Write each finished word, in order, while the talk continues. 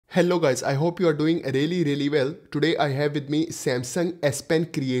Hello guys, I hope you are doing really well. Today I have with me Samsung S Pen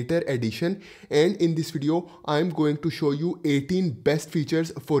Creator Edition, and in this video I am going to show you 18 best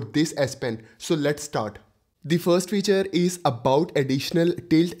features for this S Pen. So let's start. The first feature is about additional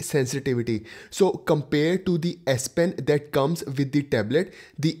tilt sensitivity. So compared to the S Pen that comes with the tablet,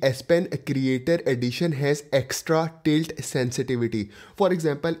 the S Pen Creator Edition has extra tilt sensitivity. For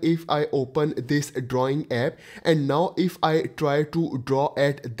example, if I open this drawing app and now if I try to draw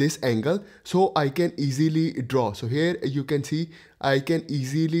at this angle, so I can easily draw. So here you can see I can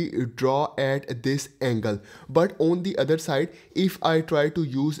easily draw at this angle. But on the other side, if I try to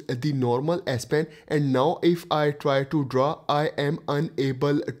use the normal S Pen and now if I try to draw, I am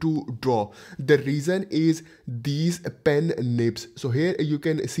unable to draw. The reason is these pen nibs. So here you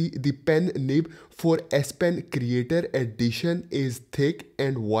can see the pen nib for S Pen Creator Edition is thick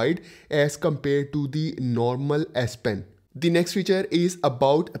and wide as compared to the normal S Pen. The next feature is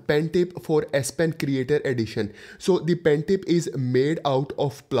about pen tip for S Pen Creator Edition. So the pen tip is made out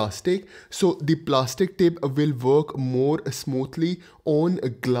of plastic. So the plastic tip will work more smoothly on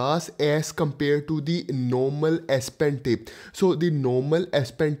glass as compared to the normal S Pen tip. So the normal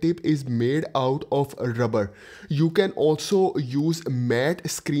S Pen tip is made out of rubber. You can also use matte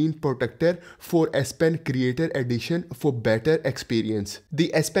screen protector for S Pen Creator Edition for better experience.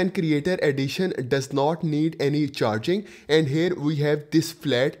 The S Pen Creator Edition does not need any charging. And here we have this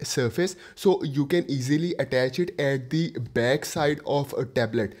flat surface, so you can easily attach it at the back side of a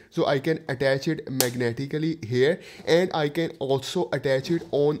tablet. So I can attach it magnetically here, and I can also attach it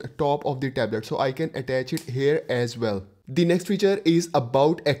on top of the tablet. So I can attach it here as well. The next feature is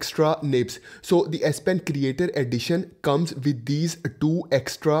about extra nibs. So the S Pen Creator Edition comes with these two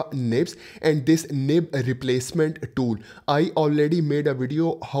extra nibs and this nib replacement tool. I already made a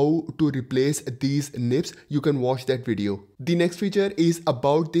video how to replace these nibs. You can watch that video. The next feature is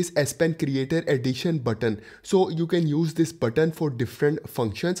about this S Pen Creator Edition button. So you can use this button for different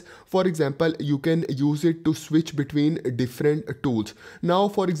functions. For example, you can use it to switch between different tools. Now,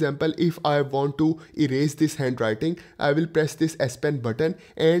 for example, if I want to erase this handwriting, I will press this S Pen button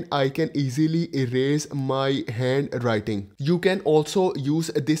and I can easily erase my handwriting. You can also use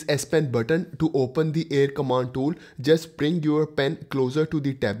this S Pen button to open the Air Command tool. Just bring your pen closer to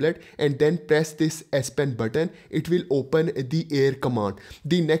the tablet and then press this S Pen button. It will open the Air Command.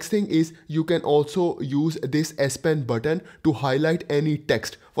 The next thing is you can also use this S Pen button to highlight any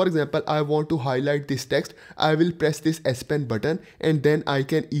text. For example, I want to highlight this text. I will press this S Pen button and then I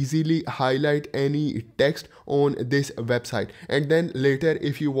can easily highlight any text on this website. And then later,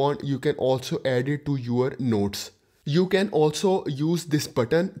 if you want, you can also add it to your notes. You can also use this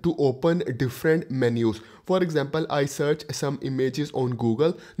button to open different menus. For example, I search some images on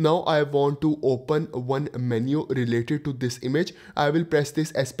Google. Now I want to open one menu related to this image. I will press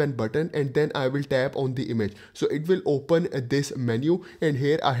this S Pen button and then I will tap on the image. So it will open this menu and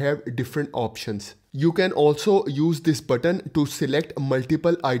here I have different options. You can also use this button to select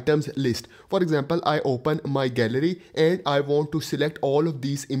multiple items list. For example, I open my gallery and I want to select all of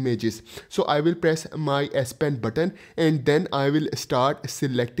these images. So I will press my S Pen button and then I will start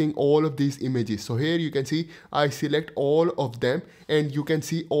selecting all of these images. So here you can see I select all of them and you can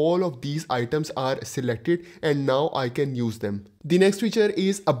see all of these items are selected and now I can use them. The next feature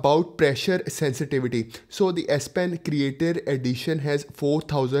is about pressure sensitivity. So the S Pen Creator Edition has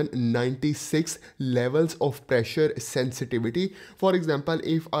 4096 levels of pressure sensitivity. For example,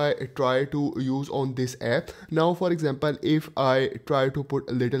 if I try to use on this app, now for example, if I try to put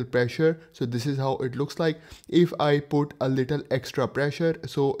a little pressure, so this is how it looks like. If I put a little extra pressure,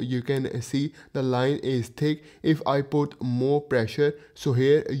 so you can see the line is thick. If I put more pressure, so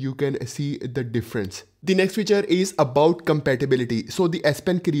here you can see the difference. The next feature is about compatibility. So the S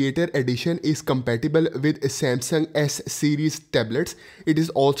Pen Creator Edition is compatible with Samsung S series tablets. It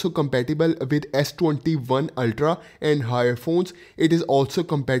is also compatible with S21 Ultra and higher phones. It is also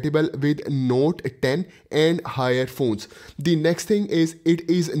compatible with Note 10 and higher phones. The next thing is it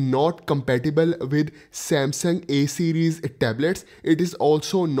is not compatible with Samsung A series tablets. It is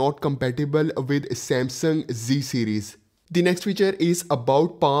also not compatible with Samsung Z series. The next feature is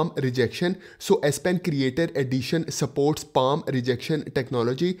about palm rejection. So S Pen Creator Edition supports palm rejection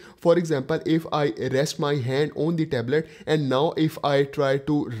technology. For example, if I rest my hand on the tablet and now if I try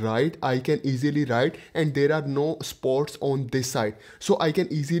to write, I can easily write and there are no spots on this side. So I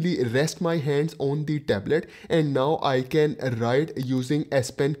can easily rest my hands on the tablet and now I can write using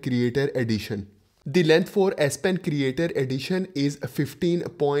S Pen Creator Edition. The length for S Pen Creator Edition is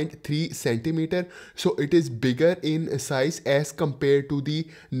 15.3 centimeter, so it is bigger in size as compared to the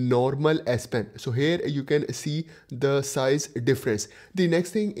normal S Pen. So here you can see the size difference. The next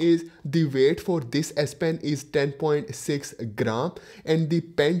thing is the weight for this S Pen is 10.6 gram and the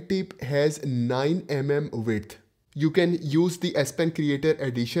pen tip has 9 mm width. You can use the S Pen Creator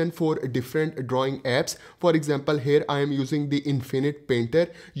Edition for different drawing apps. For example, here I am using the Infinite Painter.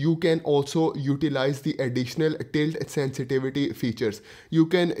 You can also utilize the additional tilt sensitivity features. You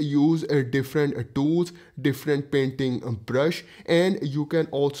can use different tools, different painting brush, and you can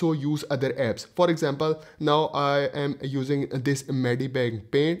also use other apps. For example, now I am using this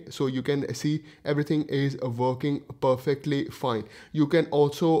Medibang paint, so you can see everything is working perfectly fine. You can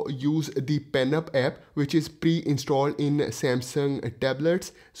also use the PenUp app, which is pre-installed in Samsung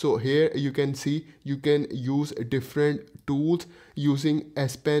tablets. So here you can see you can use different tools using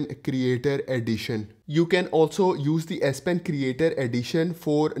S Pen Creator Edition. You can also use the S Pen Creator Edition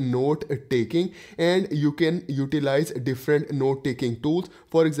for note taking, and you can utilize different note taking tools.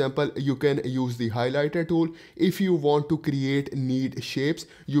 For example, you can use the highlighter tool. If you want to create need shapes,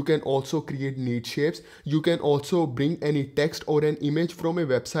 you can also create need shapes. You can also bring any text or an image from a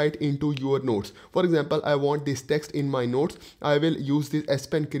website into your notes. For example, I want this text in my notes. I will use this S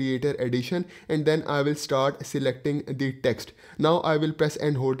Pen Creator Edition and then I will start selecting the text. Now I will press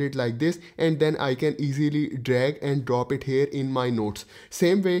and hold it like this, and then I can easily drag and drop it here in my notes.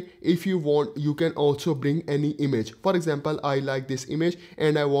 Same way, if you want, you can also bring any image. For example, I like this image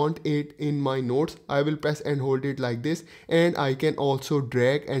and I want it in my notes. I will press and hold it like this, and I can also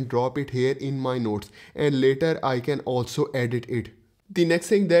drag and drop it here in my notes, and later I can also edit it. The next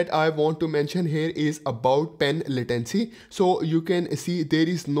thing that I want to mention here is about pen latency. So you can see there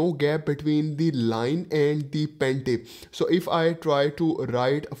is no gap between the line and the pen tip. So if I try to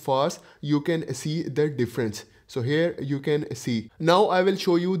write fast, you can see the difference. So here you can see. Now I will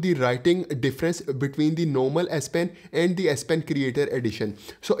show you the writing difference between the normal S Pen and the S Pen Creator Edition.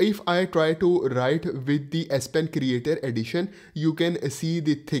 So if I try to write with the S Pen Creator Edition, you can see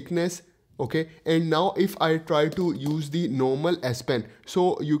the thickness. Okay, and now if I try to use the normal S Pen,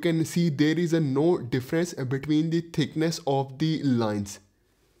 so you can see there is no difference between the thickness of the lines.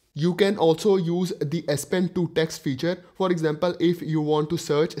 You can also use the S Pen to text feature. For example, if you want to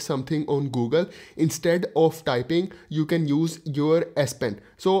search something on Google, instead of typing, you can use your S Pen.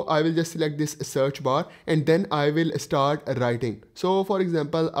 So I will just select this search bar and then I will start writing. So for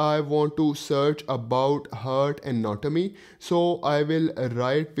example, I want to search about heart anatomy. So I will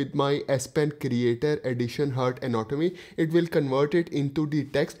write with my S Pen Creator Edition heart anatomy. It will convert it into the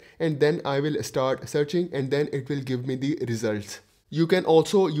text and then I will start searching and then it will give me the results. You can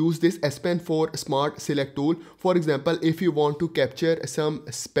also use this S Pen for Smart Select tool. For example, if you want to capture some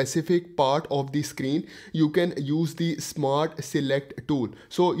specific part of the screen, you can use the Smart Select tool.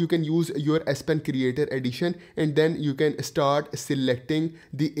 So you can use your S Pen Creator Edition and then you can start selecting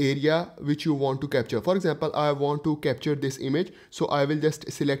the area which you want to capture. For example, I want to capture this image, so I will just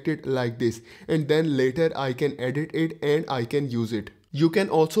select it like this, and then later I can edit it and I can use it. You can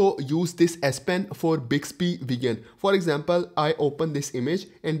also use this S Pen for Bixby Vegan. For example, I open this image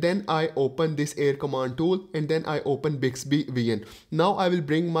and then I open this air command tool and then I open Bixby Vegan. Now I will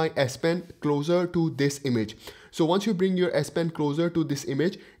bring my S Pen closer to this image. So once you bring your S Pen closer to this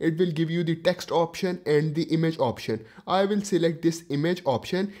image, it will give you the text option and the image option. I will select this image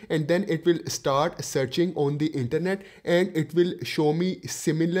option and then it will start searching on the internet and it will show me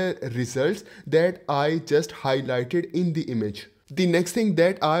similar results that I just highlighted in the image. The next thing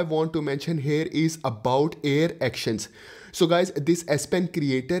that I want to mention here is about air actions. So guys, this S Pen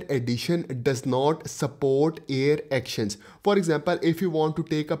Creator Edition does not support air actions. For example, if you want to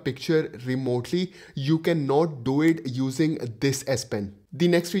take a picture remotely, you cannot do it using this S Pen. The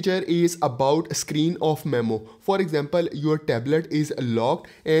next feature is about screen off memo. For example, your tablet is locked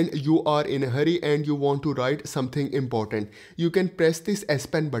and you are in a hurry and you want to write something important. You can press this S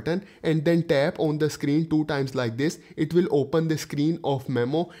Pen button and then tap on the screen 2 times like this. It will open the screen off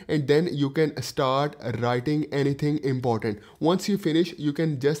memo and then you can start writing anything important. Once you finish, you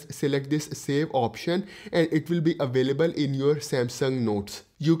can just select this save option and it will be available in your Samsung Notes.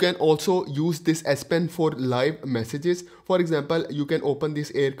 You can also use this S Pen for live messages. For example, you can open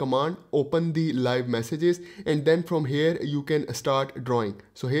this air command, open the live messages, and then from here you can start drawing.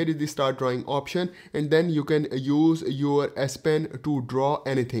 So here is the start drawing option, and then you can use your S Pen to draw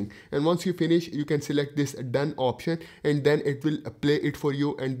anything. And once you finish, you can select this done option and then it will play it for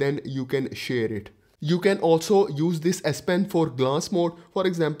you and then you can share it. You can also use this S Pen for glance mode. For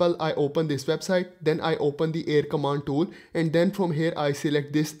example, I open this website, then I open the air command tool, and then from here I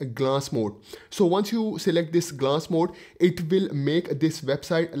select this glance mode. So once you select this glance mode, it will make this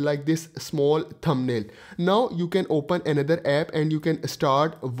website like this small thumbnail. Now you can open another app and you can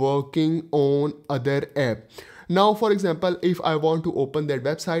start working on other app. Now, for example, if I want to open that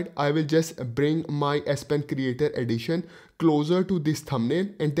website, I will just bring my S Pen Creator Edition closer to this thumbnail,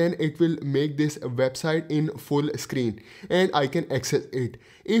 and then it will make this website in full screen and I can access it.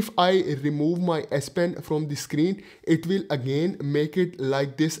 If I remove my S Pen from the screen, it will again make it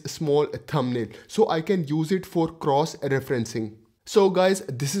like this small thumbnail. So I can use it for cross-referencing. So guys,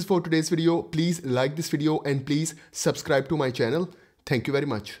 this is for today's video. Please like this video and please subscribe to my channel. Thank you very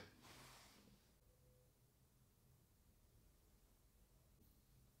much.